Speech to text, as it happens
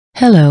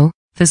Hello,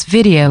 this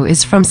video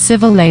is from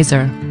Civil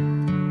Laser.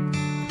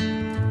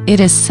 It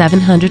is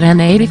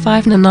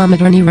 785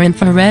 nanometer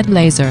near-infrared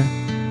laser.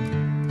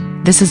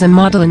 This is a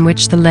model in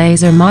which the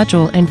laser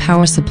module and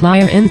power supply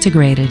are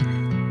integrated.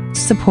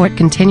 Support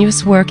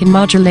continuous work in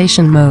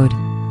modulation mode.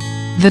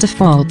 The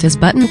default is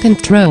button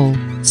control.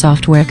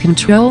 Software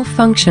control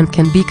function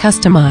can be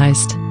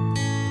customized.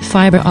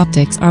 Fiber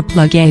optics are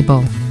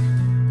pluggable.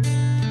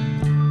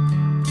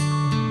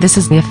 This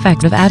is the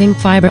effect of adding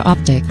fiber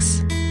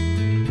optics.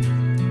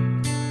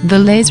 The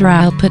laser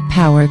output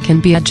power can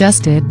be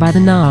adjusted by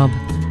the knob.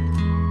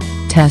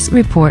 Test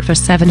report for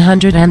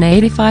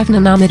 785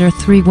 nanometer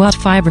 3-watt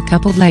fiber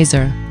coupled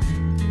laser.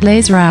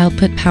 Laser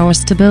output power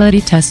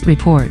stability test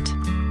report.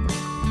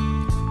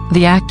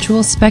 The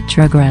actual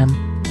spectrogram.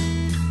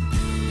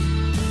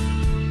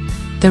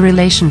 The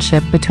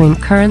relationship between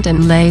current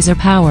and laser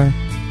power.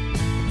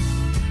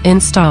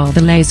 Install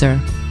the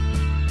laser.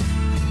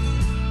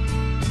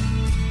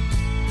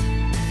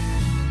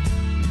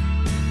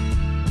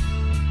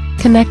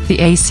 Connect the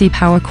AC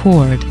power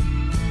cord.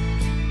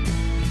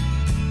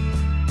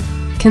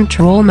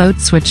 Control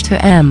mode switch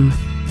to M.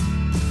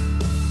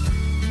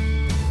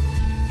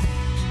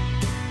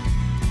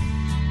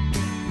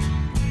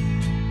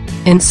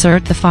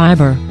 Insert the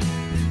fiber.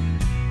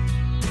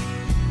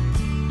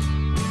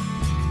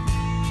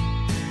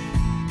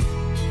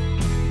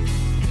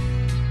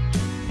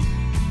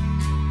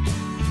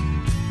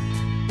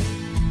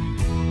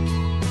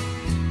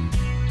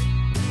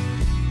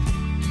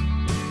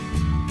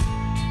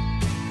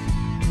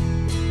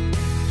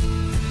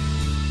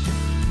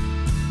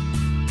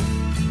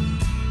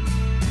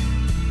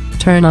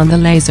 Turn on the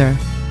laser.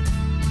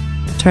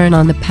 Turn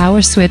on the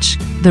power switch,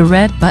 the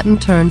red button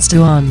turns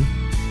to on.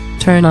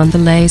 Turn on the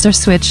laser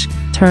switch,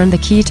 turn the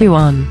key to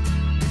on.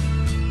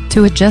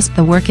 To adjust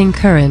the working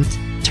current,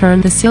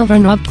 turn the silver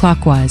knob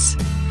clockwise.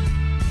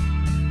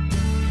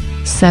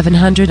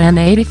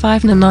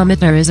 785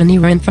 nanometer is a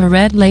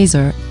near-infrared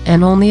laser,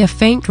 and only a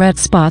faint red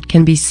spot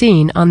can be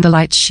seen on the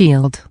light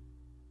shield.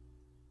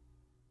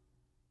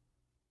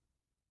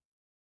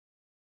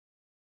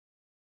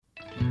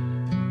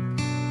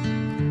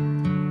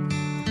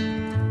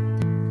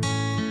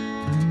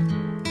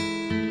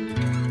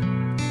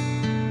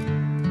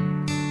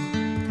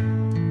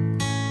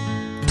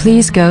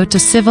 Please go to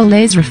Civil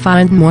Laser,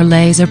 find more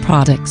laser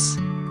products.